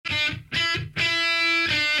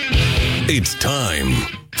It's time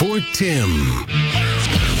for Tim.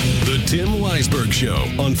 The Tim Weisberg Show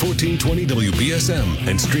on 1420 WBSM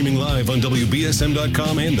and streaming live on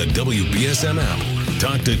WBSM.com and the WBSM app.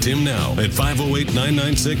 Talk to Tim now at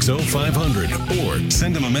 508-996-0500 or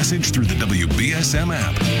send him a message through the WBSM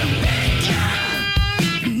app.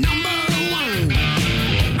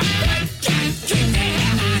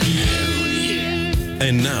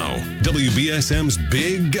 And now, WBSM's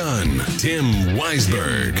big gun, Tim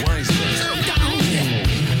Weisberg.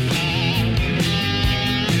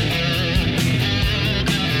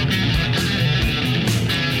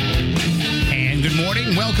 And good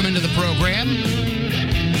morning. Welcome into the program.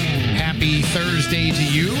 Happy Thursday to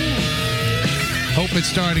you. Hope it's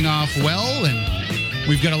starting off well, and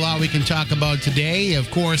we've got a lot we can talk about today. Of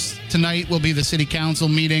course, tonight will be the City Council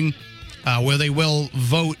meeting where they will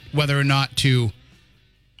vote whether or not to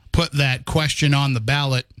put that question on the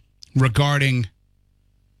ballot regarding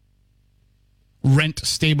rent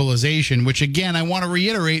stabilization, which, again, I want to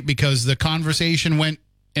reiterate because the conversation went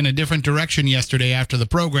in a different direction yesterday after the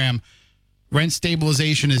program. Rent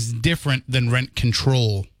stabilization is different than rent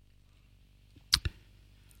control.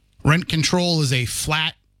 Rent control is a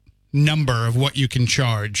flat number of what you can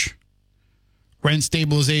charge. Rent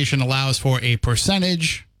stabilization allows for a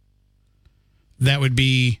percentage. That would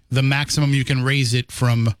be the maximum you can raise it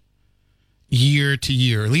from year to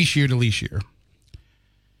year, lease year to lease year.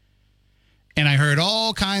 And I heard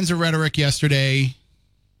all kinds of rhetoric yesterday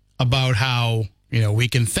about how, we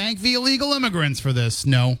can thank the illegal immigrants for this.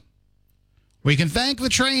 No. We can thank the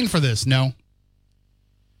train for this. No.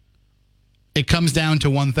 It comes down to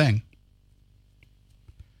one thing.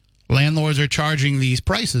 Landlords are charging these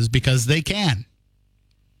prices because they can.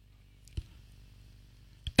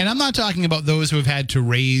 And I'm not talking about those who have had to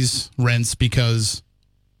raise rents because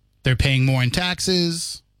they're paying more in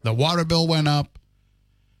taxes, the water bill went up,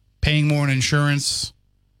 paying more in insurance,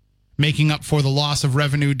 making up for the loss of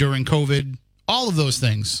revenue during COVID. All of those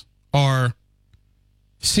things are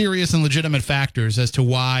serious and legitimate factors as to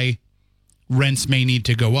why rents may need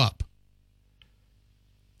to go up.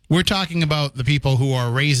 We're talking about the people who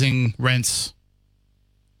are raising rents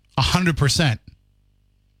 100%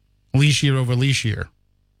 lease year over lease year.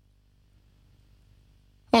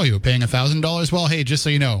 Oh, you were paying $1,000? Well, hey, just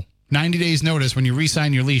so you know, 90 days notice, when you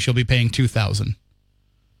re-sign your lease, you'll be paying $2,000.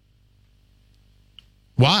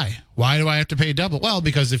 Why? Why do I have to pay double? Well,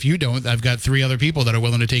 because if you don't, I've got 3 other people that are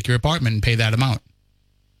willing to take your apartment and pay that amount.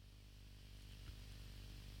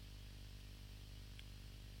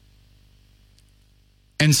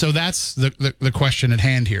 And so that's the question at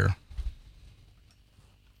hand here.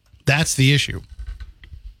 That's the issue.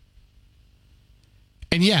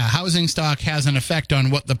 And yeah, housing stock has an effect on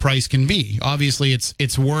what the price can be. Obviously,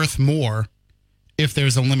 it's worth more if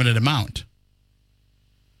there's a limited amount.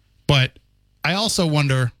 But I also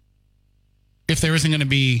wonder if there isn't going to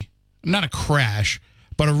be, not a crash,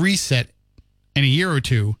 but a reset in a year or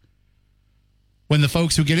two when the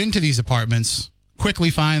folks who get into these apartments quickly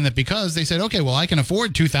find that because they said, okay, well, I can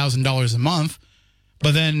afford $2,000 a month,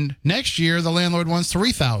 but then next year the landlord wants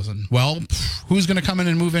 $3,000. Well, who's going to come in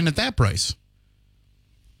and move in at that price?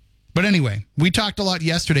 But anyway, we talked a lot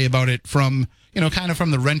yesterday about it from, kind of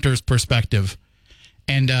from the renter's perspective.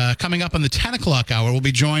 And coming up on the 10 o'clock hour, we'll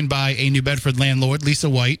be joined by a New Bedford landlord, Lisa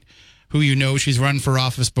White, who she's run for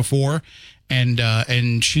office before.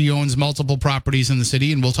 And she owns multiple properties in the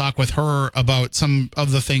city. And we'll talk with her about some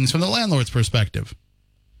of the things from the landlord's perspective.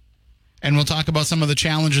 And we'll talk about some of the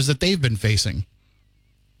challenges that they've been facing.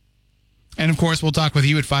 And, of course, we'll talk with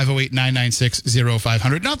you at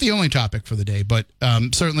 508-996-0500. Not the only topic for the day, but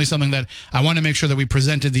certainly something that I want to make sure that we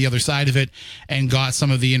presented the other side of it and got some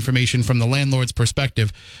of the information from the landlord's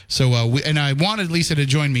perspective. So, and I wanted Lisa to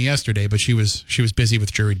join me yesterday, but she was busy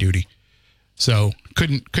with jury duty. So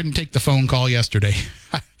couldn't take the phone call yesterday.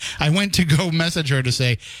 I went to go message her to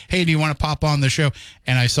say, hey, do you want to pop on the show?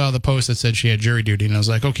 And I saw the post that said she had jury duty, and I was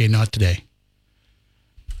like, okay, not today.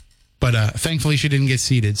 But thankfully, she didn't get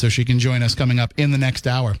seated, so she can join us coming up in the next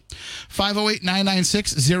hour.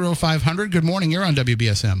 508-996-0500. Good morning. You're on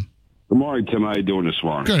WBSM. Good morning, Tim. How you doing this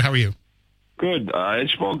morning? Good. How are you? Good. I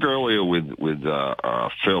spoke earlier with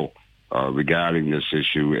Phil regarding this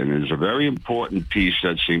issue, and there's a very important piece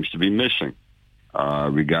that seems to be missing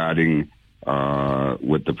regarding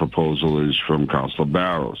what the proposal is from Councilor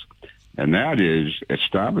Barrows, and that is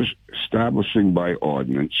establishing by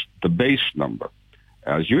ordinance the base number.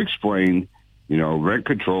 As you explained, rent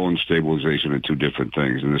control and stabilization are 2 different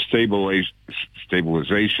things. And the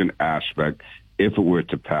stabilization aspect, if it were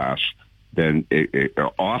to pass, then it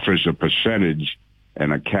offers a percentage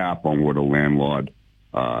and a cap on what a landlord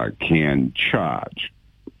can charge.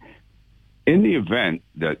 in the event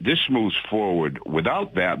that this moves forward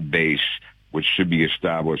without that base, which should be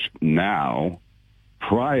established now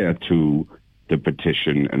prior to the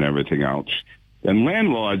petition and everything else, then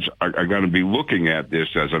landlords are going to be looking at this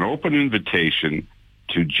as an open invitation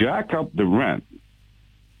to jack up the rent,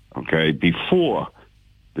 okay, before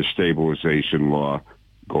the stabilization law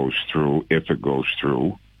goes through, if it goes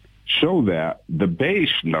through, so that the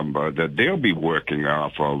base number that they'll be working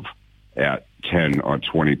off of at 10 or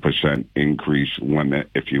 20% increase limit,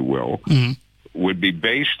 if you will, would be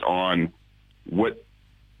based on what,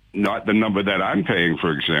 not the number that I'm paying,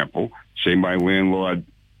 for example. Say my landlord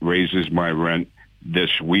raises my rent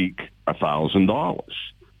this week $1,000.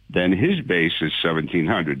 Then his base is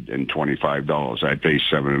 $1,725. I pay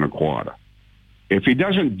 $7.25. If he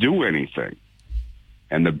doesn't do anything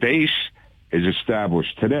and the base is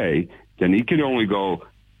established today, then he can only go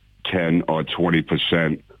 10 or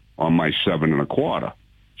 20% on my $7.25.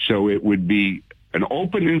 So it would be an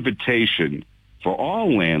open invitation for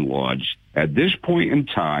all landlords at this point in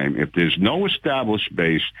time, if there's no established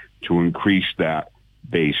base, to increase that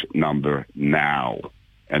base number now.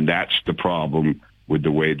 And that's the problem with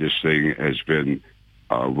the way this thing has been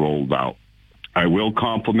rolled out. I will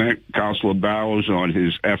compliment Councilor Barrows on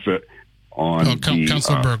his effort on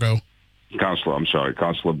Councilor Burgo.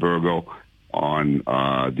 Councilor Burgo on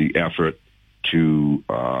the effort to,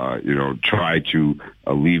 try to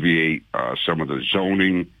alleviate some of the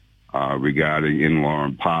zoning regarding in-law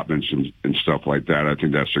apartments and stuff like that. I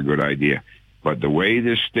think that's a good idea. But the way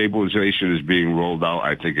this stabilization is being rolled out,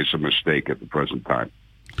 I think it's a mistake at the present time.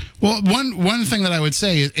 Well, one thing that I would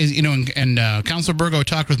say is and Councilor Burgo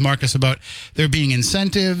talked with Marcus about there being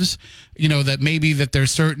incentives, that maybe that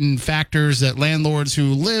there's certain factors that landlords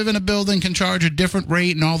who live in a building can charge a different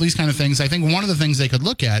rate and all these kind of things. I think one of the things they could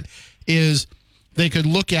look at is they could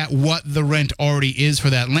look at what the rent already is for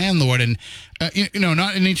that landlord. And,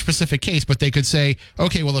 not in each specific case, but they could say,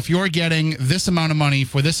 okay, well, if you're getting this amount of money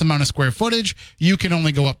for this amount of square footage, you can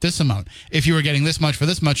only go up this amount. If you were getting this much for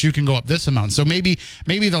this much, you can go up this amount. So maybe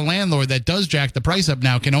the landlord that does jack the price up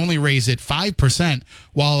now can only raise it 5%,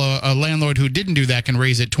 while a landlord who didn't do that can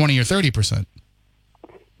raise it 20 or 30%.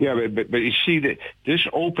 Yeah, but you see that this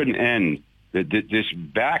open end, this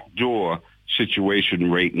backdoor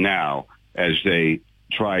situation right now, as they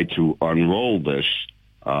try to unroll this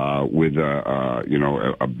with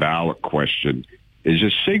a ballot question, is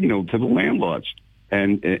a signal to the landlords,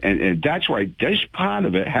 and that's why this part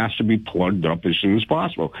of it has to be plugged up as soon as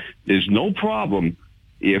possible. There's no problem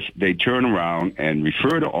if they turn around and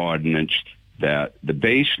refer to ordinance that the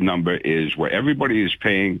base number is what everybody is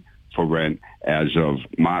paying for rent as of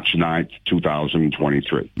March 9th,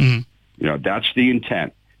 2023. Mm-hmm. That's the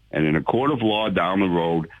intent, and in a court of law down the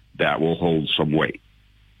road, that will hold some weight.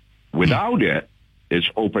 Without it, it's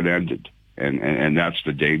open-ended, and that's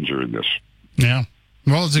the danger in this. Yeah.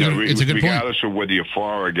 Well, it's a good point. Regardless of whether you're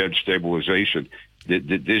for or against stabilization,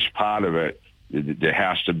 this part of it, there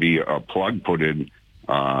has to be a plug put in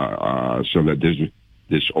so that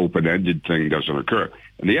this open-ended thing doesn't occur.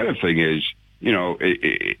 And the other thing is,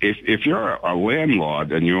 if you're a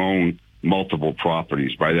landlord and you own multiple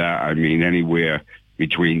properties, by that I mean anywhere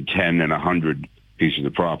between 10 and 100 pieces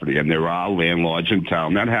of property, and there are landlords in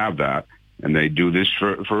town that have that, and they do this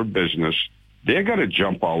for a business, they're going to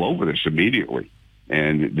jump all over this immediately.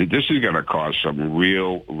 And this is going to cause some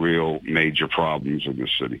real major problems in the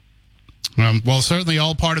city. Well, certainly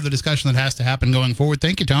all part of the discussion that has to happen going forward.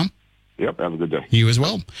 Thank you, Tom. Yep, have a good day. You as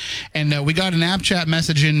well. And we got an app chat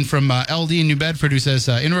message in from LD in New Bedford who says,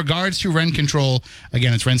 in regards to rent control,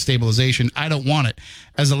 again, it's rent stabilization, I don't want it.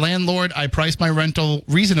 As a landlord, I price my rental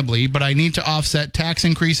reasonably, but I need to offset tax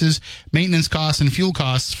increases, maintenance costs, and fuel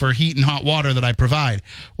costs for heat and hot water that I provide.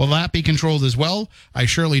 Will that be controlled as well? I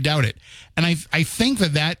surely doubt it. And I think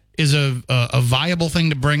that is a viable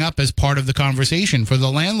thing to bring up as part of the conversation for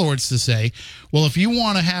the landlords to say, well, if you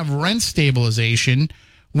want to have rent stabilization,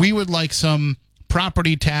 we would like some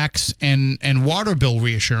property tax and water bill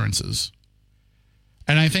reassurances.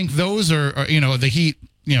 And I think those are the heat,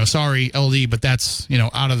 sorry, LD, but that's,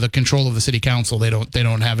 out of the control of the city council. They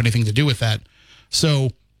don't have anything to do with that.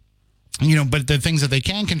 So, but the things that they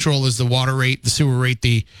can control is the water rate, the sewer rate,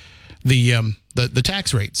 the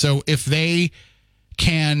tax rate. So if they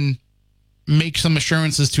can make some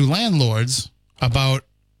assurances to landlords about,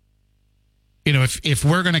 if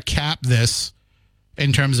we're going to cap this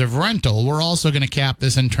in terms of rental, we're also going to cap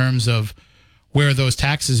this in terms of where those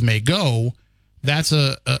taxes may go. That's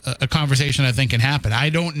a conversation I think can happen. I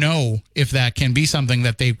don't know if that can be something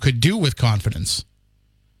that they could do with confidence,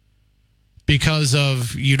 because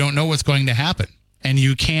of you don't know what's going to happen, and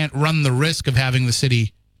you can't run the risk of having the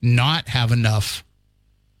city not have enough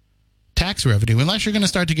tax revenue, unless you're going to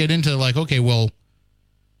start to get into like, okay, well,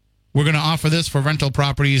 we're going to offer this for rental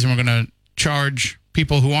properties and we're going to charge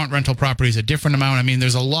people who aren't rental properties a different amount. I mean,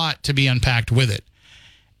 there's a lot to be unpacked with it.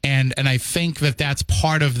 And I think that that's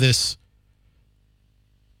part of this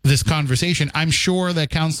conversation. I'm sure that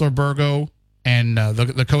Councilor Burgo and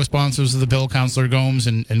the co-sponsors of the bill, Councilor Gomes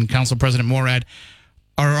and Council President Morad,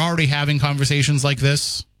 are already having conversations like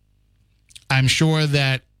this. I'm sure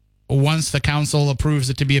that once the council approves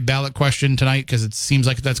it to be a ballot question tonight, because it seems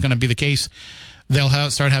like that's going to be the case, they'll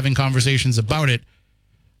start having conversations about it.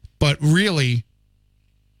 But really,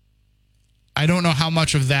 I don't know how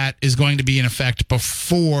much of that is going to be in effect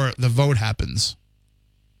before the vote happens.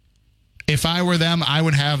 If I were them, I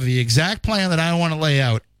would have the exact plan that I want to lay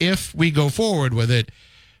out if we go forward with it,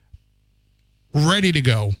 ready to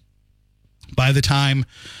go by the time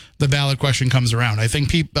the ballot question comes around. I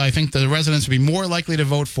think the residents would be more likely to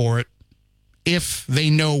vote for it if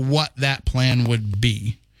they know what that plan would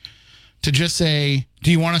be. To just say,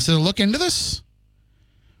 do you want us to look into this?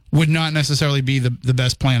 Would not necessarily be the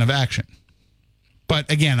best plan of action.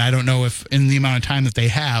 But again, I don't know if in the amount of time that they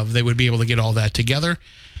have, they would be able to get all that together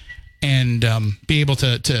and be able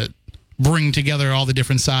to bring together all the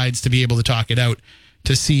different sides to be able to talk it out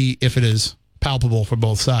to see if it is palpable for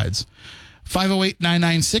both sides.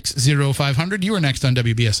 508-996-0500. You are next on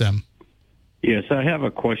WBSM. Yes, I have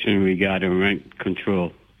a question regarding rent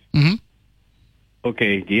control. Mm-hmm.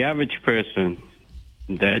 Okay, the average person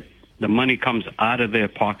that the money comes out of their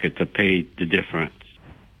pocket to pay the difference.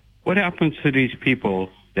 What happens to these people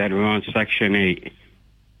that are on Section 8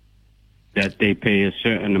 that they pay a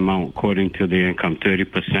certain amount according to their income,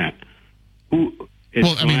 30%? Well,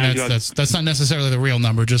 I mean, that's not necessarily the real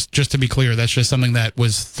number. Just to be clear, that's just something that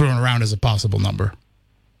was thrown around as a possible number.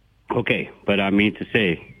 Okay, but I mean to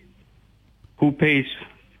say, who pays?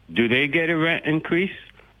 Do they get a rent increase?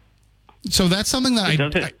 So that's something that I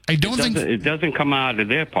don't think... It doesn't come out of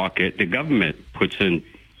their pocket. The government puts in...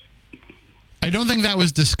 I don't think that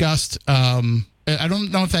was discussed. I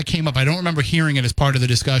don't know if that came up. I don't remember hearing it as part of the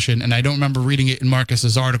discussion, and I don't remember reading it in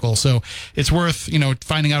Marcus's article. So it's worth,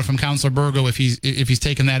 finding out from Councilor Burgo if he's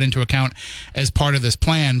taken that into account as part of this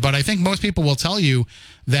plan. But I think most people will tell you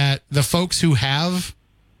that the folks who have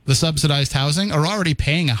the subsidized housing are already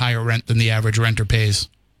paying a higher rent than the average renter pays.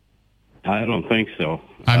 I don't think so.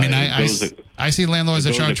 I mean, I see landlords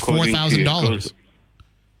that charge $4,000.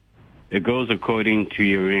 It goes according to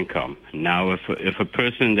your income. Now, if a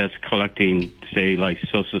person that's collecting, say, like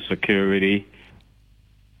Social Security,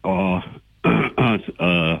 or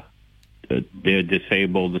they're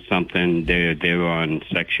disabled or something, they're on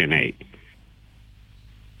Section 8.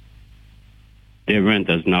 Their rent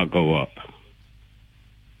does not go up.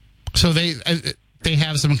 So they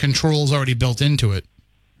have some controls already built into it,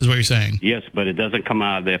 is what you're saying? Yes, but it doesn't come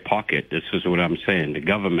out of their pocket. This is what I'm saying. The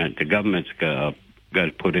government's got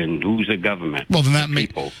to put in who's the government. Well, then that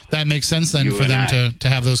makes sense then for them to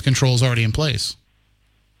have those controls already in place.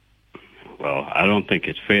 Well, I don't think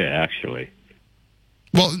it's fair, actually.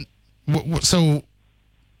 Well, so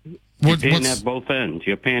you're paying at both ends.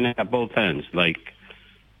 You're paying at both ends. Like,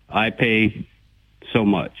 I pay so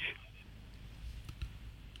much.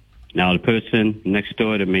 Now, the person next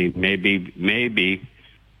door to me maybe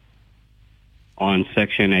on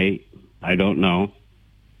Section 8. I don't know.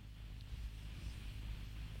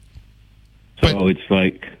 So it's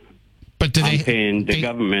like I'm paying the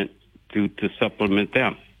government to supplement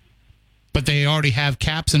them. But they already have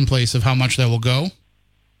caps in place of how much that will go?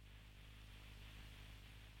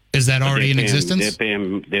 Is that already in existence?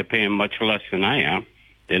 They're paying much less than I am.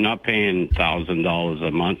 They're not paying $1,000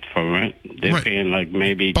 a month for rent. They're paying like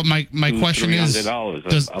maybe. But my question is,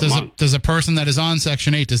 does a person that is on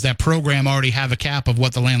Section 8, does that program already have a cap of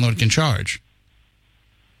what the landlord can charge?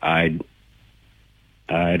 I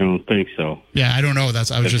don't think so. Yeah, I don't know.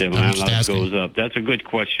 I was just asking. Goes up. That's a good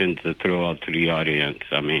question to throw out to the audience.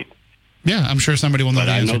 I mean, yeah, I'm sure somebody will know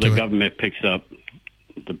the answer to it. I know the government picks up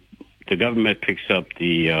the government picks up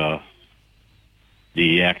the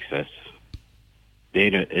access.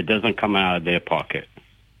 It doesn't come out of their pocket.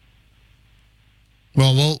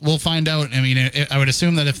 Well, we'll find out. I mean, I would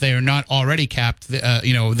assume that if they are not already capped,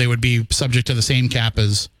 they would be subject to the same cap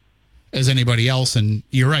as anybody else. And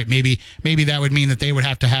you're right. Maybe that would mean that they would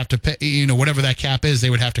have to pay, whatever that cap is, they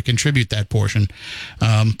would have to contribute that portion.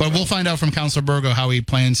 But we'll find out from Councilor Burgo how he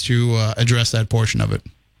plans to address that portion of it.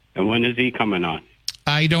 And when is he coming on?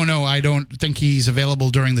 I don't know. I don't think he's available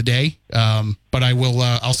during the day. But I will.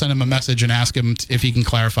 I'll send him a message and ask him if he can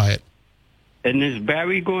clarify it. And is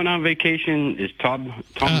Barry going on vacation? Is Tom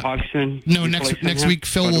Hodgson? No, next week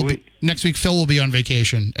Phil will be on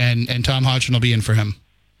vacation, and Tom Hodgson will be in for him.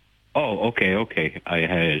 Oh, okay. I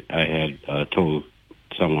had told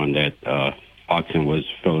someone that Hodgson was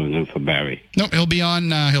filling in for Barry. No, he'll be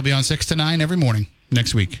on 6 to 9 every morning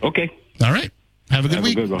next week. Okay. All right. Have a good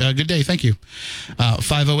week. Good day. Thank you.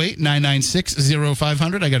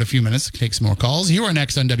 508-996-0500. I got a few minutes to take some more calls. You are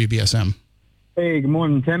next on WBSM. Hey, good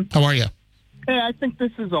morning, Tim. How are you? Hey, I think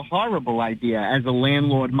this is a horrible idea as a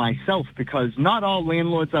landlord myself, because not all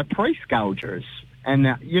landlords are price gougers. And,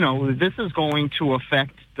 this is going to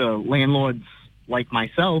affect the landlords like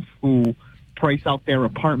myself who price out their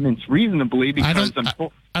apartments reasonably. Because I don't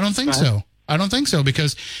think so. I don't think so,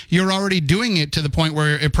 because you're already doing it to the point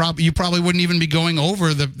where you probably wouldn't even be going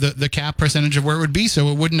over the cap percentage of where it would be, so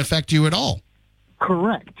it wouldn't affect you at all.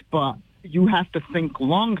 Correct, but you have to think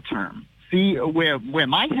long term. See, where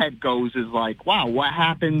my head goes is like, wow, what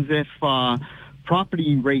happens if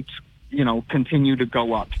property rates, continue to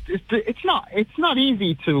go up? It's not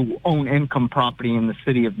easy to own income property in the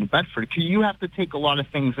city of New Bedford, because you have to take a lot of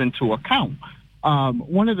things into account.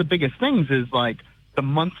 One of the biggest things is like the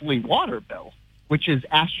monthly water bill, which is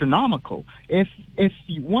astronomical. If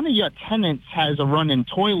one of your tenants has a running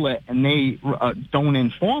toilet and they don't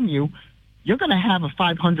inform you, you're going to have a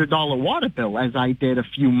 $500 water bill, as I did a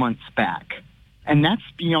few months back. And that's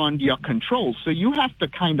beyond your control. So you have to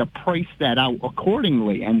kind of price that out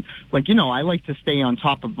accordingly. And, I like to stay on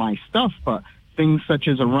top of my stuff, but things such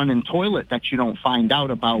as a running toilet that you don't find out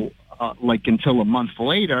about, until a month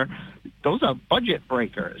later, those are budget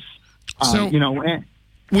breakers.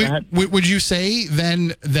 Would you say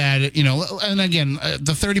then that, and again,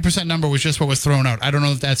 the 30% number was just what was thrown out. I don't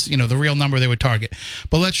know if that's, the real number they would target.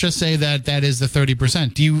 But let's just say that is the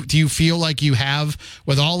 30%. Do you feel like you have,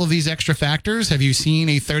 with all of these extra factors, have you seen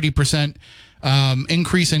a 30%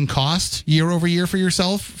 increase in cost year over year for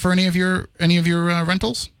yourself for any of your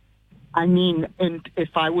rentals? I mean, and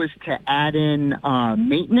if I was to add in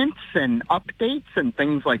maintenance and updates and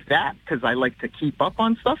things like that, because I like to keep up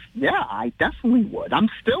on stuff, yeah, I definitely would. I'm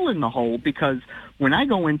still in the hole because when I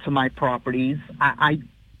go into my properties, I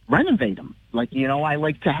renovate them. I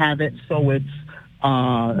like to have it so it's,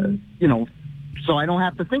 so I don't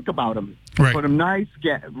have to think about them. Right. Put them nice,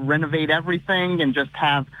 renovate everything, and just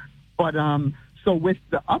have. But so with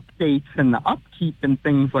the updates and the upkeep and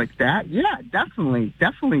things like that, yeah, definitely,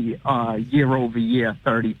 year over year,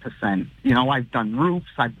 30%. I've done roofs,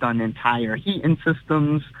 I've done entire heating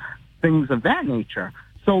systems, things of that nature.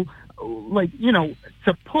 So, to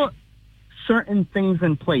put certain things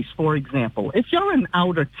in place, for example, if you're an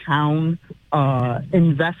out-of-town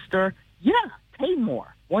investor, yeah, pay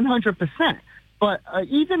more, 100%. But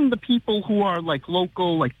even the people who are,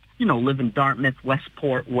 local, live in Dartmouth,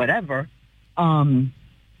 Westport, whatever,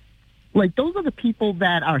 those are the people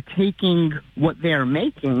that are taking what they're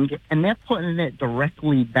making and they're putting it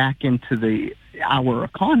directly back into our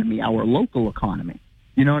economy, our local economy.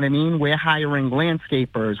 You know what I mean? We're hiring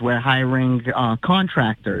landscapers, we're hiring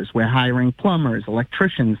contractors, we're hiring plumbers,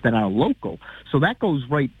 electricians that are local. So that goes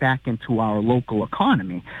right back into our local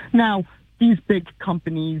economy. Now, these big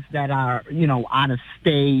companies that are, out of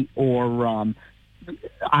state or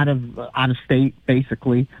out of state,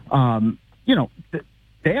 basically,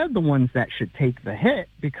 they're the ones that should take the hit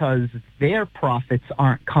because their profits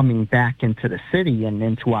aren't coming back into the city and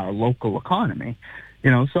into our local economy.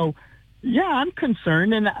 So, yeah, I'm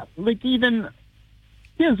concerned. And,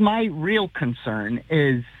 here's my real concern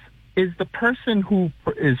is the person who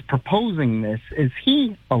is proposing this, is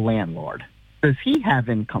he a landlord? Does he have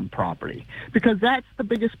income property? Because that's the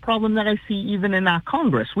biggest problem that I see even in our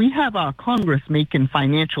Congress. We have our Congress making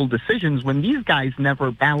financial decisions when these guys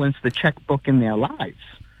never balance the checkbook in their lives.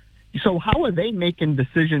 So how are they making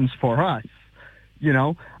decisions for us?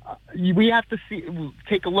 We have to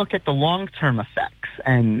take a look at the long-term effects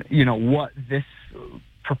and, what this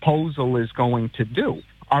proposal is going to do.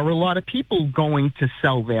 Are a lot of people going to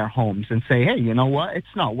sell their homes and say, hey, you know what?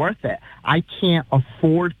 It's not worth it. I can't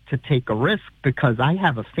afford to take a risk because I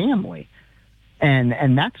have a family.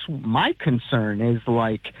 And that's my concern is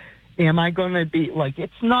am I going to be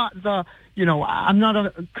it's not I'm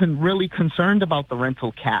not really concerned about the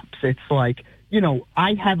rental caps. It's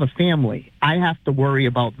I have a family. I have to worry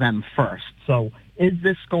about them first. So is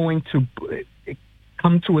this going to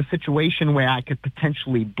come to a situation where I could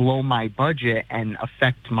potentially blow my budget and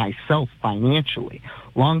affect myself financially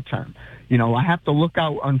long term? I have to look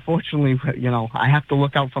out, unfortunately, I have to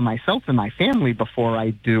look out for myself and my family before I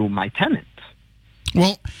do my tenants.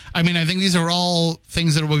 Well, I mean, I think these are all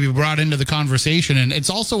things that will be brought into the conversation. And it's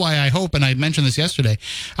also why I hope, and I mentioned this yesterday,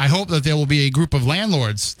 I hope that there will be a group of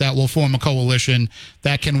landlords that will form a coalition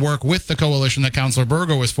that can work with the coalition that Councilor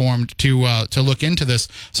Burgo has formed to look into this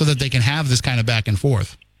so that they can have this kind of back and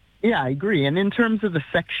forth. Yeah, I agree. And in terms of the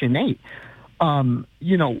Section 8,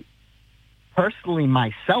 personally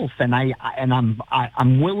myself, and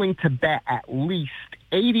I'm willing to bet at least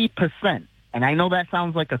 80%. And I know that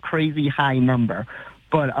sounds like a crazy high number,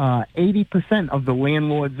 but 80% of the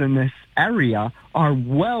landlords in this area are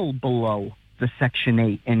well below the Section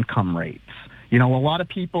 8 income rates. A lot of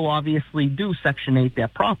people obviously do Section 8 their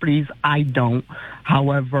properties. I don't.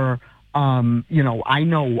 However, I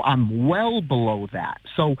know I'm well below that.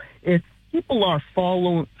 So if people are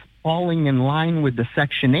falling in line with the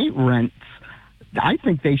Section 8 rents, I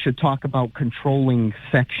think they should talk about controlling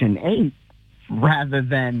Section 8 rather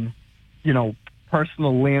than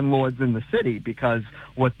personal landlords in the city, because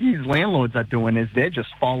what these landlords are doing is they're just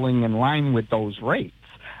falling in line with those rates.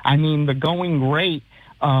 I mean, the going rate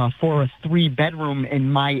for a 3-bedroom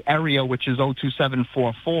in my area, which is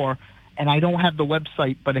 02744, and I don't have the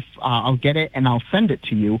website, but if I'll get it and I'll send it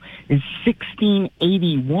to you, is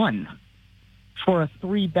 $1,681 for a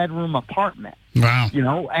 3-bedroom apartment. Wow.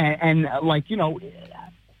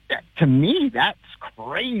 To me, that's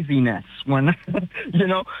craziness when,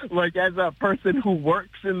 as a person who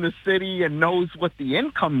works in the city and knows what the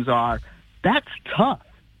incomes are, that's tough,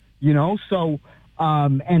 so,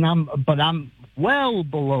 I'm well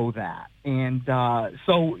below that. And,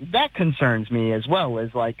 so that concerns me as well,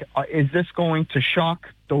 is is this going to shock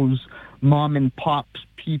those mom and pop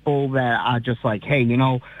people that are just like, hey,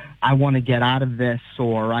 I want to get out of this,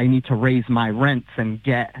 or I need to raise my rents and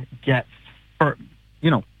get,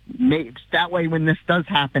 that way when this does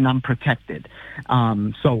happen, I'm protected.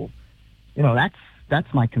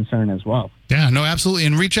 That's my concern as well. Yeah, no, absolutely.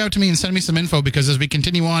 And reach out to me and send me some info, because as we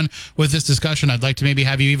continue on with this discussion, I'd like to maybe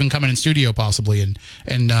have you even come in studio possibly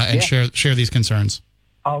and share these concerns.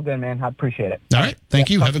 All good, man. I appreciate it. All right. Thank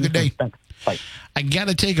you. Have a good day. Thanks. Bye. I got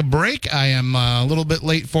to take a break. I am a little bit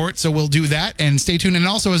late for it, so we'll do that. And stay tuned. And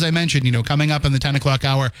also, as I mentioned, coming up in the 10 o'clock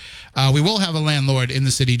hour, we will have a landlord in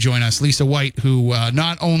the city join us, Lisa White, who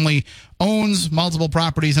not only owns multiple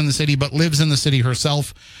properties in the city, but lives in the city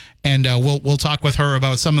herself. And we'll talk with her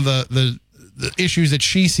about some of the issues that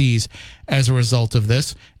she sees as a result of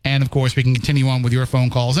this. And, of course, we can continue on with your phone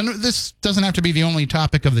calls. And this doesn't have to be the only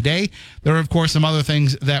topic of the day. There are, of course, some other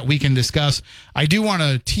things that we can discuss. I do want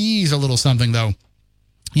to tease a little something, though.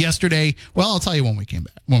 Yesterday, well, I'll tell you when we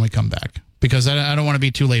come back, because I don't want to be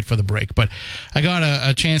too late for the break. But I got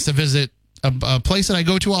a chance to visit a place that I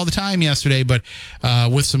go to all the time yesterday, but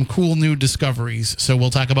with some cool new discoveries. So we'll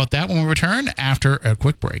talk about that when we return after a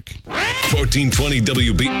quick break. 1420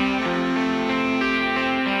 WB.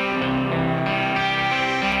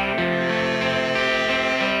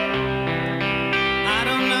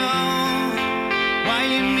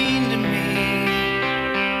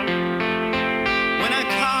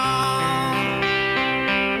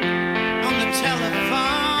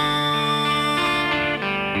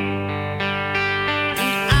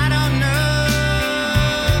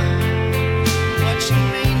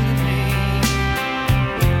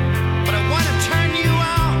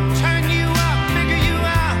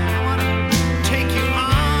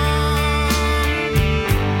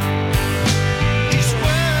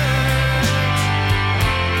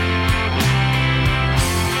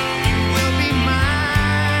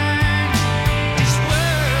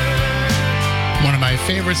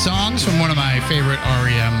 Favorite songs from one of my favorite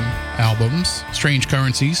REM albums, Strange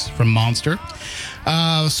Currencies from Monster.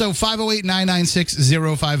 So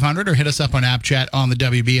 508-996-0500, or hit us up on App Chat on the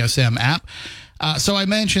WBSM app. So I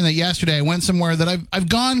mentioned that yesterday I went somewhere that I've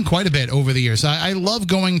gone quite a bit over the years. I love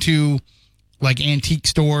going to like antique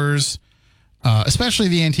stores, especially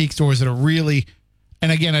the antique stores that are really,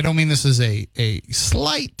 and again, I don't mean this as a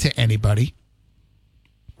slight to anybody,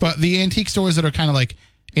 but the antique stores that are kind of like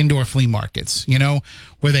indoor flea markets,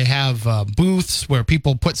 where they have booths where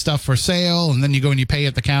people put stuff for sale, and then you go and you pay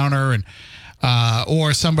at the counter, and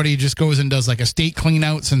or somebody just goes and does like estate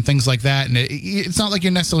cleanouts and things like that. And it's not like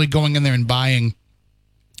you're necessarily going in there and buying,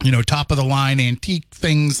 top of the line antique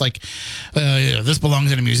things like this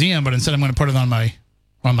belongs in a museum, but instead I'm going to put it on my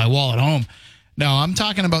wall at home. No, I'm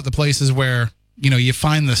talking about the places where you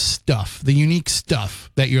find the stuff, the unique stuff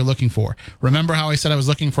that you're looking for. Remember how I said I was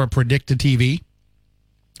looking for a predicted TV?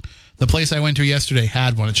 The place I went to yesterday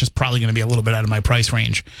had one. It's just probably going to be a little bit out of my price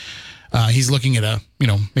range. He's looking at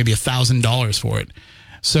maybe $1,000 for it.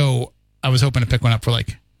 So I was hoping to pick one up for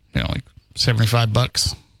like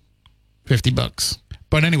 $75, $50.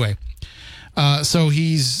 But anyway, So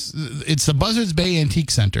it's the Buzzards Bay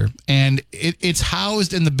Antique Center, and it's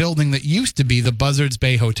housed in the building that used to be the Buzzards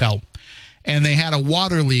Bay Hotel. And they had a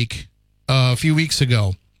water leak a few weeks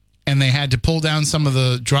ago, and they had to pull down some of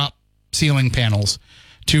the drop ceiling panels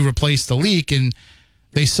to replace the leak. And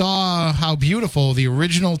they saw how beautiful the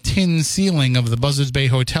original tin ceiling of the Buzzards Bay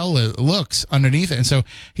Hotel looks underneath it. And so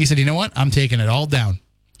he said, you know what? I'm taking it all down.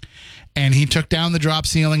 And he took down the drop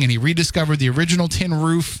ceiling, and he rediscovered the original tin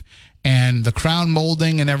roof and the crown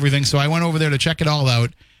molding and everything. So I went over there to check it all out.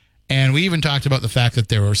 And we even talked about the fact that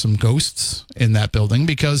there were some ghosts in that building,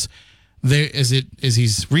 because as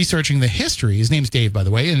he's researching the history, his name's Dave, by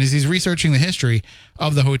the way, and as he's researching the history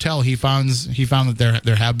of the hotel, he found that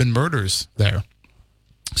there have been murders there.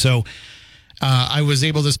 So I was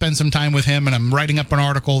able to spend some time with him, and I'm writing up an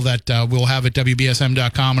article that we'll have at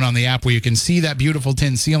WBSM.com and on the app, where you can see that beautiful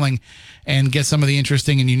tin ceiling and get some of the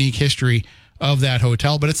interesting and unique history of that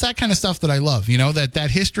hotel. But it's that kind of stuff that I love, that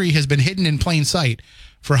history has been hidden in plain sight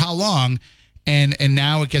for how long, and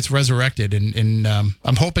now it gets resurrected. And I'm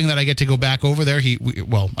hoping that I get to go back over there.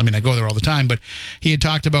 I go there all the time, but he had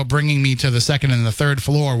talked about bringing me to the second and the third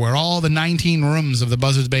floor, where all the 19 rooms of the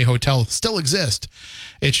Buzzards Bay Hotel still exist.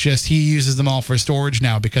 It's just he uses them all for storage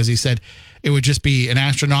now, because he said it would just be an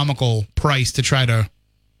astronomical price to try to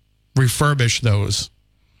refurbish those.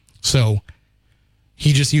 So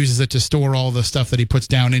he just uses it to store all the stuff that he puts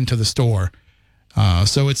down into the store.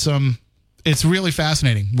 So it's really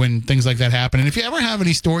fascinating when things like that happen. And if you ever have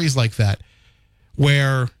any stories like that,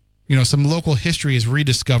 where some local history is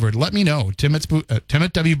rediscovered, let me know. Tim at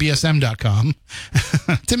WBSM.com.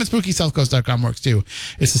 Tim at SpookySouthCoast.com works too.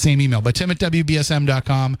 It's the same email, but Tim at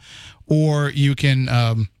WBSM.com, or you can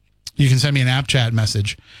send me an app chat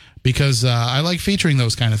message, because I like featuring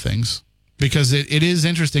those kind of things, because it is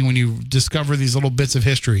interesting when you discover these little bits of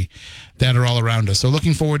history that are all around us. So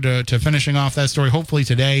looking forward to finishing off that story, hopefully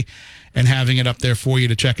today, and having it up there for you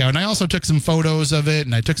to check out. And I also took some photos of it,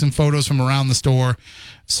 and I took some photos from around the store,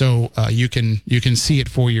 so you can see it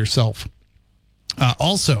for yourself.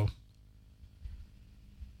 Also,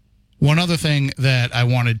 one other thing that I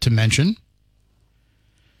wanted to mention,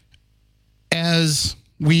 as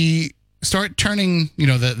we start turning,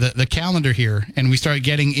 the calendar here, and we start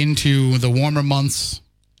getting into the warmer months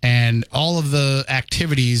and all of the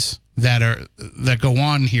activities that go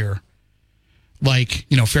on here. Like,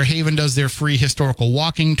 Fairhaven does their free historical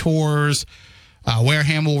walking tours.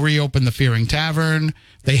 Wareham will reopen the Fearing Tavern.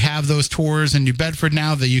 They have those tours in New Bedford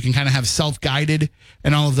now that you can kind of have self-guided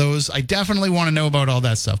and all of those. I definitely want to know about all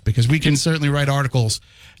that stuff, because we can certainly write articles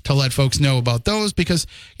to let folks know about those, because,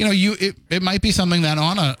 it might be something that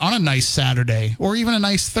on a nice Saturday, or even a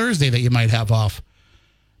nice Thursday that you might have off,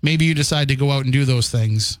 maybe you decide to go out and do those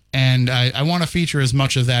things. And I want to feature as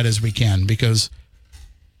much of that as we can, because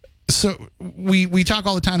we talk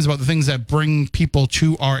all the times about the things that bring people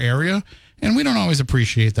to our area, and we don't always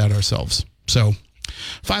appreciate that ourselves. So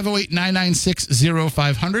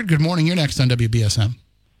 508-996-0500. Good morning. You're next on WBSM.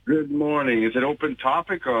 Good morning. Is it open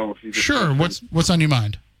topic? Or if you just sure. What's on your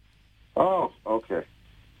mind? Oh, okay.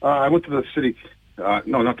 I went to the city,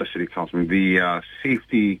 not the city council, the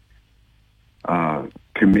safety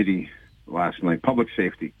committee last night, public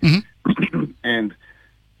safety. Mm-hmm. And,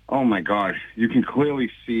 oh, my God, you can clearly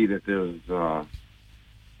see that there's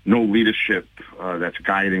no leadership that's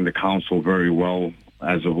guiding the council very well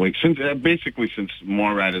as of late. Since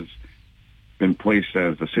Morad has been placed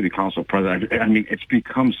as the city council president, I mean, it's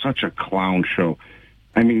become such a clown show.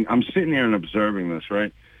 I mean, I'm sitting there and observing this,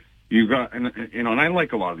 right? You got, and I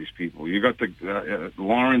like a lot of these people. You got the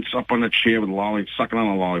Lawrence up on the chair with sucking on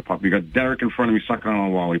a lollipop. You got Derek in front of me sucking on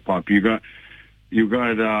a lollipop. You got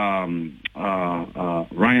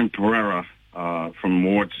Ryan Pereira from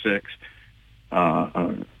Ward 6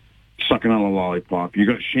 sucking on a lollipop. You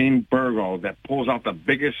got Shane Burgo that pulls out the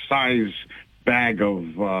biggest size bag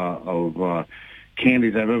of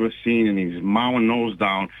candies I've ever seen, and he's mowing those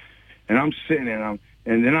down. And I'm sitting there,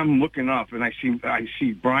 and then I'm looking up, and I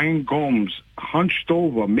see Brian Gomes hunched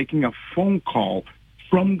over, making a phone call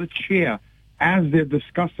from the chair as they're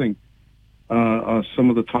discussing some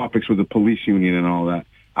of the topics with the police union and all that.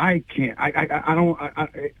 I can't. I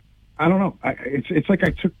don't know. It's like I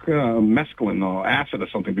took mescaline or acid or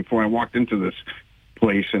something before I walked into this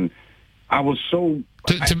place, and I was so.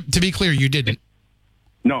 To be clear, you didn't.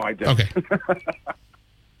 No, I didn't. Okay.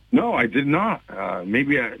 No, I did not.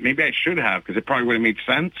 Maybe I should have, because it probably would have made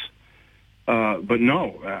sense. But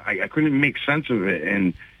no, I couldn't make sense of it.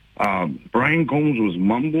 And Brian Gomes was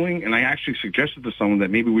mumbling, and I actually suggested to someone that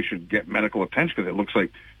maybe we should get medical attention, because it looks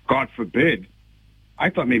like, God forbid, I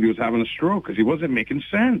thought maybe he was having a stroke, because he wasn't making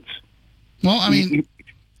sense. Well, I mean,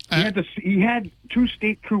 He had 2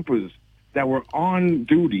 state troopers that were on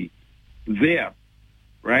duty there,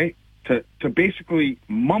 right? To basically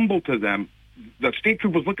mumble to them. The state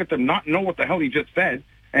troopers look at them, not know what the hell he just said,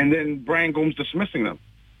 and then Brian Gomes dismissing them.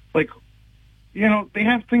 Like, they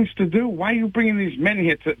have things to do. Why are you bringing these men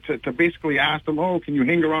here to basically ask them, oh, can you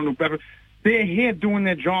hang around with Bedford? They're here doing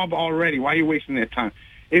their job already. Why are you wasting their time?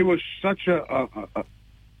 It was such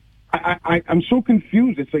I'm so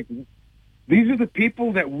confused. It's like, these are the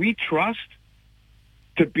people that we trust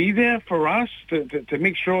to be there for us, to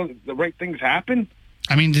make sure the right things happen.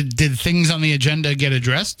 I mean, did things on the agenda get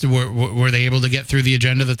addressed? Were they able to get through the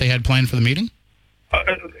agenda that they had planned for the meeting?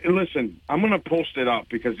 Listen, I'm going to post it up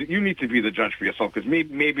because you need to be the judge for yourself, because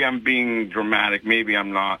maybe I'm being dramatic, maybe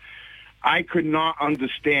I'm not. I could not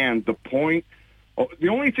understand the point. The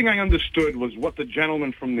only thing I understood was what the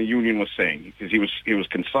gentleman from the union was saying, because he was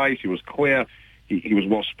concise, he was clear, he was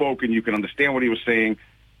well spoken. You can understand what he was saying.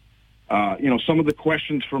 Some of the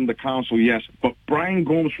questions from the council, yes, but Brian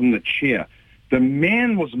Gomes from the chair, the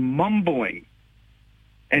man was mumbling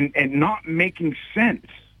and not making sense.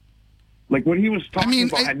 Like, what he was talking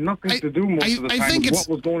about had nothing to do most of the time with what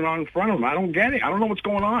was going on in front of him. I don't get it. I don't know what's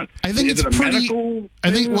going on. I think Is it a medical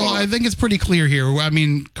thing? I think it's pretty clear here. I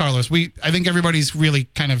mean, Carlos, I think everybody's really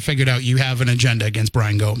kind of figured out you have an agenda against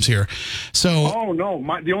Brian Gomes here. So, oh no,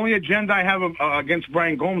 the only agenda I have against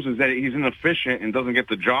Brian Gomes is that he's inefficient and doesn't get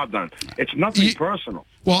the job done. It's nothing personal.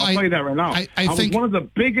 Well, I'll tell you that right now. I think was one of the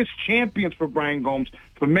biggest champions for Brian Gomes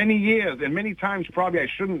for many years, and many times probably I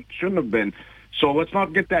shouldn't have been. So let's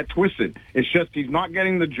not get that twisted. It's just he's not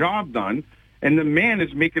getting the job done, and the man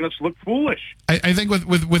is making us look foolish. I think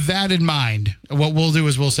with that in mind, what we'll do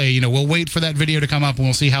is we'll say, we'll wait for that video to come up, and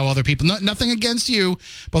we'll see how other people. Nothing against you,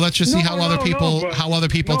 but let's just see how other people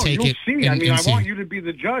take it. See. I want you to be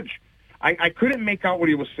the judge. I couldn't make out what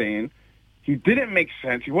he was saying. He didn't make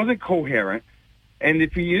sense. He wasn't coherent. And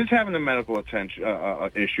if he is having a medical attention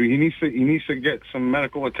issue, he needs to get some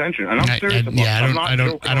medical attention. And I'm serious about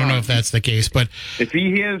it. I don't know if that's the case, but if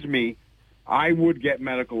he hears me, I would get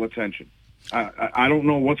medical attention. I don't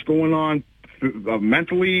know what's going on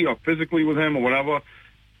mentally or physically with him or whatever,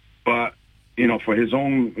 but for his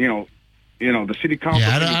own, the city council.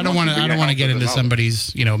 Yeah, I don't want to get into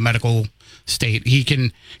somebody's medical state. He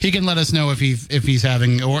can let us know if he's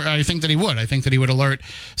having, or I think that he would. I think that he would alert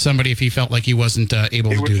somebody if he felt like he wasn't able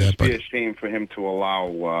to do that. It would be a shame for him to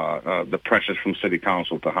allow the pressures from city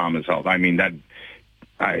council to harm his health. I mean,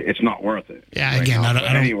 it's not worth it. Yeah, right again,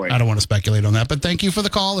 I don't want to speculate on that. But thank you for the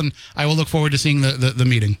call, and I will look forward to seeing the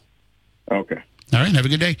meeting. Okay. All right, have a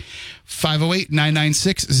good day.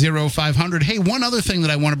 508-996-0500. Hey, one other thing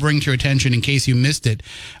that I want to bring to your attention in case you missed it.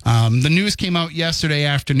 The news came out yesterday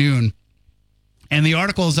afternoon, and the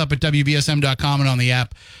article is up at WBSM.com and on the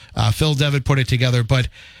app. Phil Devitt put it together. But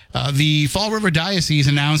the Fall River Diocese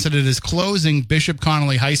announced that it is closing Bishop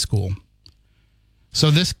Connolly High School.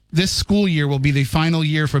 So this school year will be the final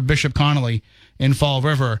year for Bishop Connolly in Fall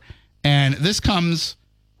River. And this comes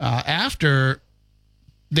after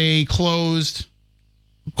they closed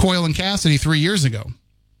Coyle and Cassidy 3 years ago.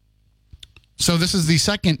 So this is the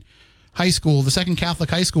second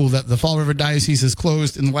Catholic high school that the Fall River Diocese has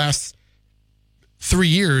closed in the last 3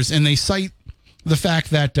 years, and they cite the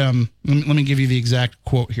fact that let me give you the exact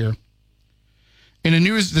quote here.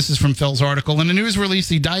 This is from Phil's article. In a news release,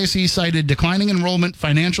 the diocese cited declining enrollment,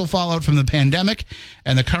 financial fallout from the pandemic,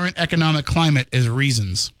 and the current economic climate as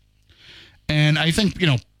reasons. And I think,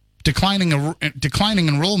 declining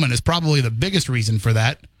enrollment is probably the biggest reason for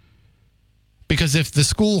that. Because if the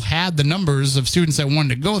school had the numbers of students that wanted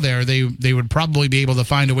to go there, they would probably be able to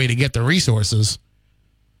find a way to get the resources.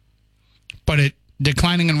 But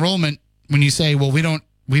declining enrollment, when you say, well, we don't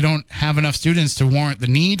have enough students to warrant the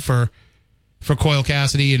need for Coyle and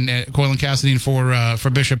Cassidy and for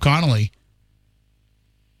Bishop Connolly.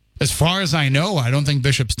 As far as I know, I don't think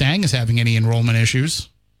Bishop Stang is having any enrollment issues.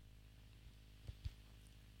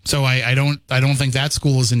 So I don't think that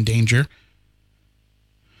school is in danger.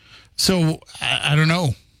 So I don't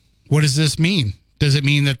know. What does this mean? Does it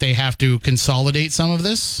mean that they have to consolidate some of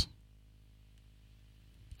this?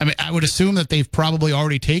 I mean, I would assume that they've probably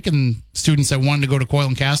already taken students that wanted to go to Coyle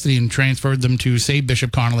and Cassidy and transferred them to, say,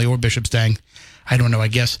 Bishop Connolly or Bishop Stang. I don't know. I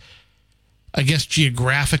guess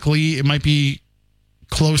geographically it might be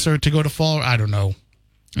closer to go to Fall. I don't know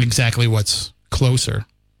exactly what's closer.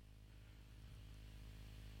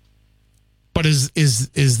 But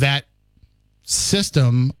is that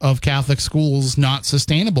system of Catholic schools not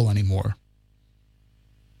sustainable anymore?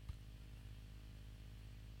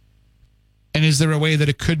 And is there a way that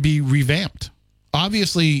it could be revamped?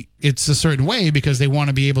 Obviously, it's a certain way because they want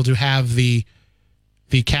to be able to have the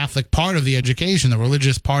the Catholic part of the education, the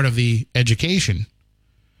religious part of the education.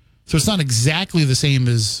 So it's not exactly the same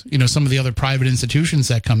as, some of the other private institutions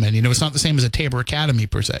that come in. It's not the same as a Tabor Academy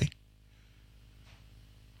per se.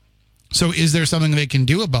 So is there something they can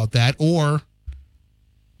do about that, or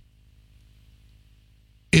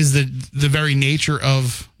is the very nature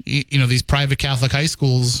of these private Catholic high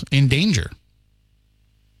schools in danger?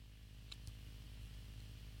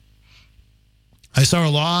 I saw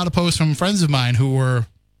a lot of posts from friends of mine who were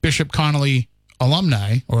Bishop Connolly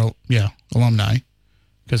alumni,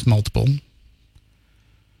 because multiple.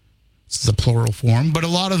 This is a plural form, but a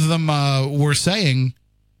lot of them were saying,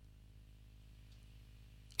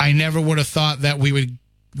 I never would have thought that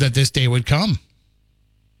this day would come.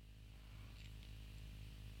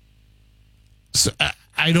 So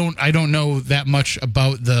I don't know that much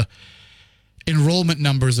about the enrollment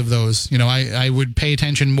numbers of those. I would pay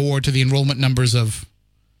attention more to the enrollment numbers of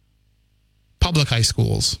public high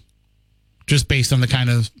schools, just based on the kind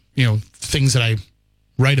of, things that I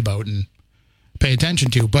write about and pay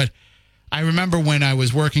attention to. But I remember when I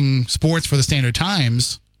was working sports for the Standard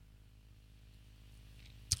Times,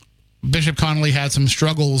 Bishop Connolly had some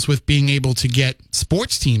struggles with being able to get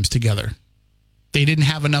sports teams together. They didn't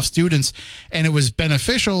have enough students, and it was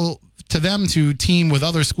beneficial to them to team with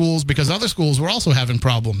other schools because other schools were also having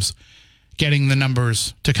problems getting the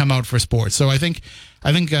numbers to come out for sports. So I think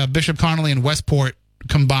Bishop Connolly and Westport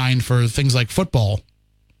combined for things like football,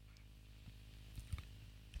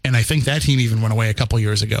 and I think that team even went away a couple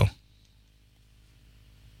years ago.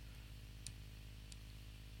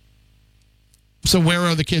 So where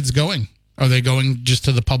are the kids going? Are they going just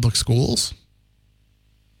to the public schools?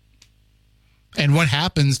 And what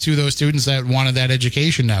happens to those students that wanted that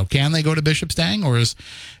education now? Can they go to Bishop Stang, or is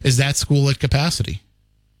that school at capacity?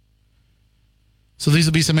 So these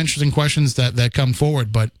will be some interesting questions that come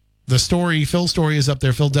forward. But the story, Phil's story is up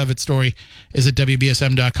there. Phil Devitt's story is at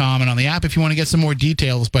WBSM.com and on the app if you want to get some more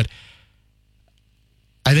details. But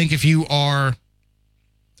I think if you are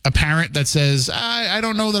a parent that says, I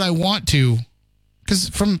don't know that I want to, because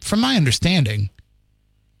from my understanding,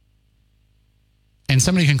 and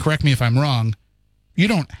somebody can correct me if I'm wrong, you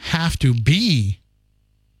don't have to be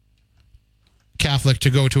Catholic to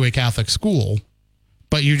go to a Catholic school,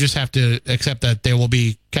 but you just have to accept that there will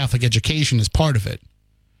be Catholic education as part of it.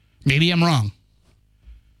 Maybe I'm wrong.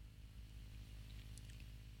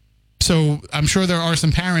 So I'm sure there are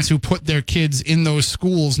some parents who put their kids in those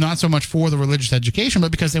schools, not so much for the religious education,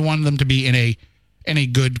 but because they wanted them to be in a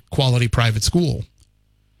good quality private school.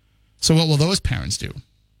 So what will those parents do?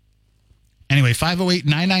 Anyway,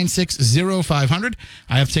 508-996-0500.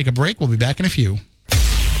 I have to take a break. We'll be back in a few.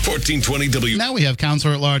 1420 W. Now we have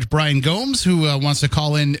Councilor at Large Brian Gomes, who wants to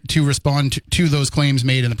call in to respond to those claims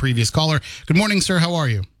made in the previous caller. Good morning, sir. How are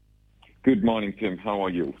you? Good morning, Tim. How are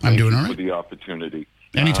you? I'm doing all right. Thank you for the opportunity.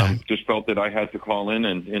 Anytime. Just felt that I had to call in,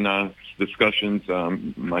 and in our discussions,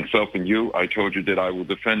 myself and you, I told you that I will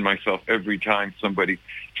defend myself every time somebody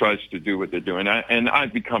tries to do what they're doing. And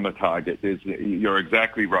I've become a target. You're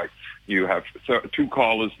exactly right. You have two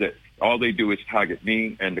callers that all they do is target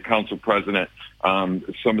me and the council president.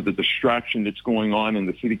 Some of the distraction that's going on in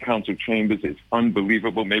the city council chambers is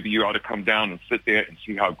unbelievable. Maybe you ought to come down and sit there and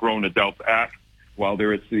see how grown adults act while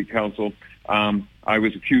they're at city council. I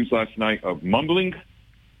was accused last night of mumbling.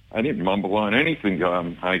 I didn't mumble on anything.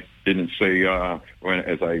 I didn't say,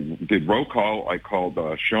 as I did roll call, I called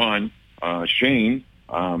Shane.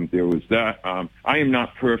 There was that. I am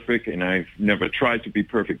not perfect, and I've never tried to be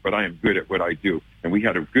perfect, but I am good at what I do. And we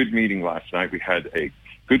had a good meeting last night. We had a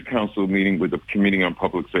good council meeting with the Committee on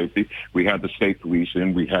Public Safety. We had the state police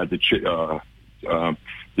in. We had the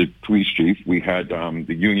police chief. We had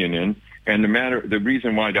the union in. And the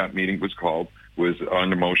reason why that meeting was called was on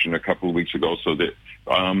the motion a couple of weeks ago so that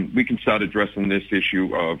we can start addressing this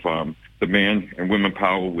issue of the man and women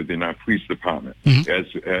power within our police department.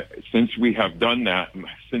 Mm-hmm. Since we have done that,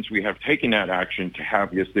 since we have taken that action to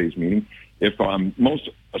have yesterday's meeting, if most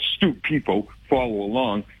astute people follow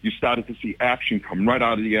along, you started to see action come right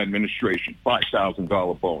out of the administration,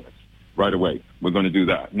 $5,000 bonus. Right away. We're going to do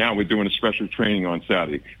that. Now we're doing a special training on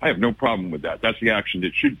Saturday. I have no problem with that. That's the action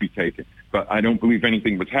that should be taken. But I don't believe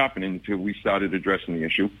anything was happening until we started addressing the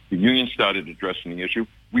issue. The union started addressing the issue.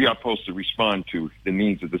 We are supposed to respond to the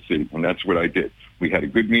needs of the city, and that's what I did. We had a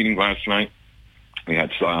good meeting last night. We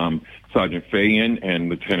had Sergeant Fay in and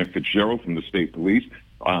Lieutenant Fitzgerald from the state police.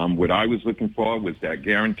 What I was looking for was that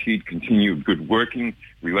guaranteed continued good working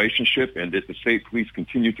relationship, and that the state police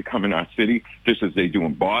continue to come in our city, just as they do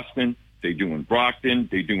in Boston, they do in Brockton,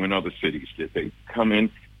 they do in other cities, that they come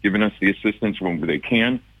in, giving us the assistance when they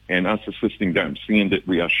can, and us assisting them, seeing that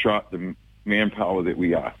we are short the manpower that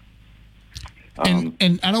we are.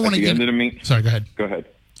 And I don't want to get... Sorry, go ahead. Go ahead.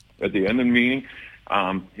 At the end of the meeting,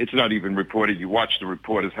 it's not even reported. You watch the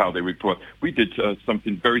reporters, how they report. We did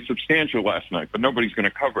something very substantial last night, but nobody's going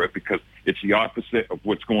to cover it because it's the opposite of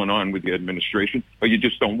what's going on with the administration, or you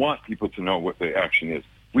just don't want people to know what the action is.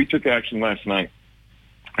 We took action last night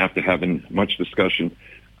after having much discussion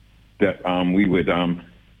that we would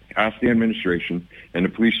ask the administration and the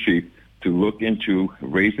police chief to look into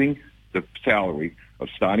raising the salary of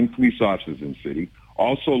starting police officers in the city.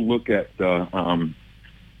 Also look at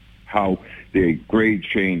how the grade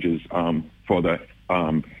changes for the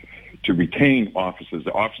to retain officers,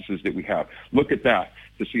 the officers that we have. Look at that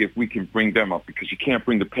to see if we can bring them up, because you can't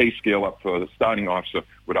bring the pay scale up for the starting officer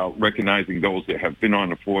without recognizing those that have been on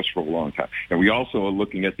the force for a long time. And we also are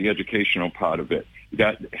looking at the educational part of it.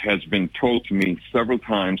 That has been told to me several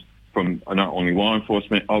times from not only law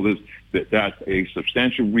enforcement, others, that that's a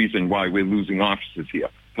substantial reason why we're losing officers here.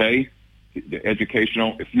 Pay, the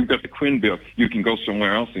educational, if you've got the Quinn bill, you can go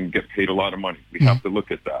somewhere else and get paid a lot of money. We have to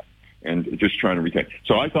look at that and just trying to retain.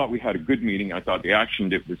 So I thought we had a good meeting. I thought the action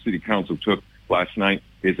that the city council took last night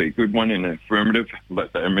is a good one and an affirmative.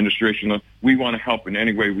 Let the administration know we want to help in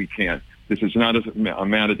any way we can. This is not a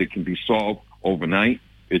matter that can be solved overnight.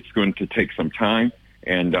 It's going to take some time,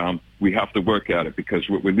 and we have to work at it, because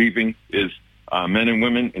what we're leaving is men and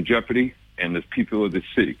women in jeopardy and the people of the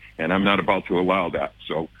city, and I'm not about to allow that.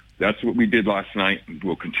 So that's what we did last night.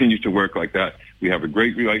 We'll continue to work like that. We have a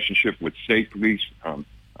great relationship with state police,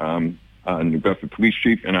 New Bedford Police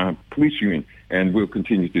Chief, and our police union, and we'll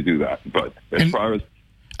continue to do that. But as far as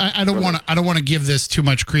I don't want to give this too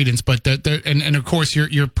much credence, but and of course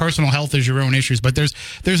your personal health is your own issues, but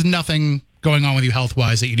there's nothing going on with you health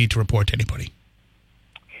wise that you need to report to anybody.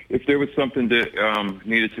 If there was something that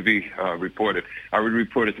needed to be reported, I would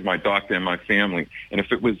report it to my doctor and my family. And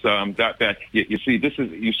if it was that bad, you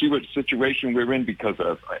see what situation we're in because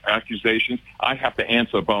of accusations. I have to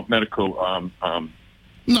answer about medical.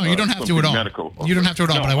 No, you don't have to at all. Medical. You don't have to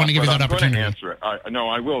at all. But I want to give you that opportunity. I'm going to answer it. No,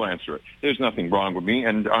 I will answer it. There's nothing wrong with me,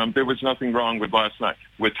 and there was nothing wrong with last night.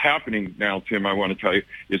 What's happening now, Tim, I want to tell you,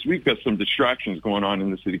 is we've got some distractions going on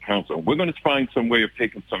in the city council. We're going to find some way of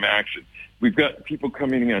taking some action. We've got people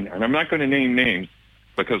coming in, and I'm not going to name names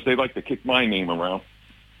because they like to kick my name around,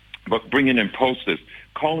 but bringing in posters,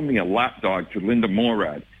 calling me a lapdog to Linda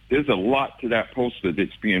Morad. There's a lot to that poster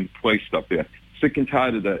that's being placed up there. Sick and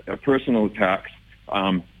tired of the personal attacks.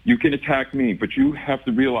 You can attack me, but you have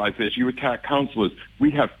to realize that you attack councilors. We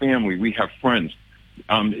have family. We have friends.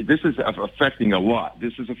 This is affecting a lot.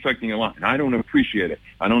 And I don't appreciate it.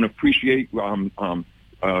 I don't appreciate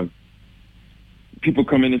people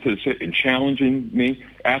coming into the city and challenging me,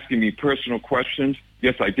 asking me personal questions.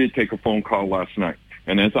 Yes, I did take a phone call last night.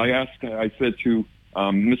 And as I said to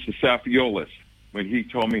Mr. Safiolis, when he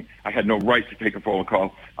told me I had no right to take a phone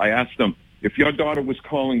call, I asked him, if your daughter was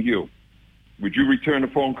calling you, would you return a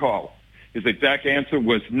phone call? His exact answer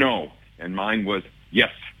was no, and mine was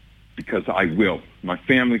yes, because I will. My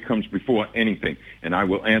family comes before anything, and I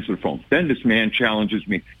will answer the phone. Then this man challenges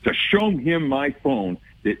me to show him my phone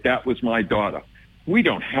that was my daughter. We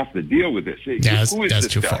don't have to deal with this. Yeah, Who is that's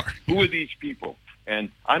this too guy? far. Who are these people?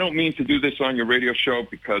 And I don't mean to do this on your radio show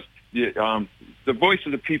because the voice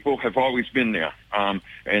of the people have always been there, and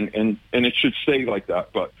it should stay like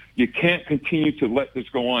that. But you can't continue to let this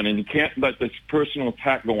go on, and you can't let this personal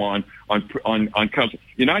attack go on council.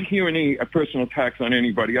 You're not hearing any personal attacks on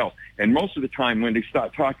anybody else. And most of the time when they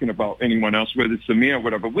start talking about anyone else, whether it's the mayor or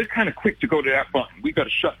whatever, we're kind of quick to go to that button. We've got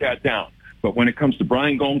to shut that down. But when it comes to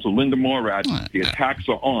Brian Gomes or Linda Morad, the attacks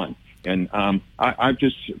are on. And I'm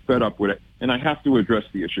just fed up with it. And I have to address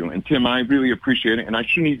the issue. And, Tim, I really appreciate it. And I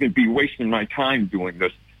shouldn't even be wasting my time doing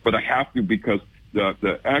this. But I have to because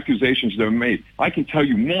the accusations that are made. I can tell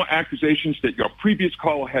you more accusations that your previous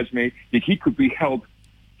caller has made that he could be held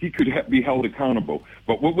accountable.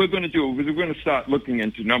 But what we're going to do is we're going to start looking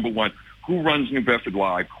into, number one, who runs New Bedford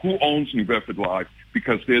Live, who owns New Bedford Live,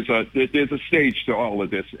 because there's a stage to all of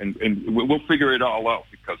this, and we'll figure it all out.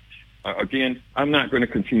 Because again, I'm not going to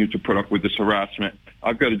continue to put up with this harassment.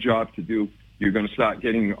 I've got a job to do. You're going to start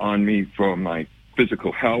getting on me for my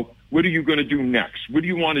physical health. What are you going to do next? What do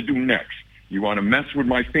you want to do next? You want to mess with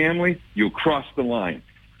my family? You'll cross the line.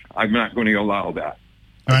 I'm not going to allow that.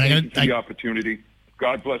 All right, Thank you for the opportunity.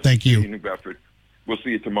 God bless you, New Bedford. We'll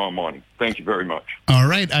see you tomorrow morning. Thank you very much. All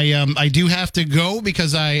right. I do have to go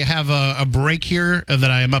because I have a break here that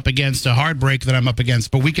I am up against, a hard break that I'm up against.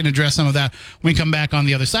 But we can address some of that when we come back on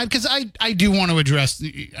the other side, because I do want to address,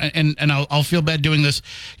 and I'll feel bad doing this,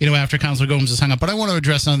 after Councilor Gomes is hung up. But I want to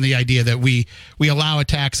address on the idea that we allow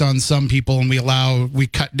attacks on some people and we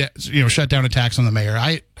shut down attacks on the mayor.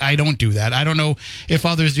 I don't do that. I don't know if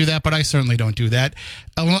others do that, but I certainly don't do that.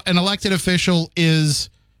 An elected official is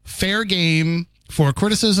fair game for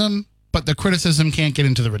criticism, but the criticism can't get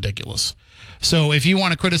into the ridiculous. So if you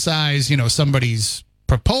want to criticize, somebody's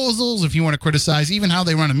proposals, if you want to criticize even how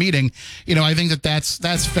they run a meeting, I think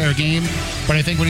that's fair game. But I think when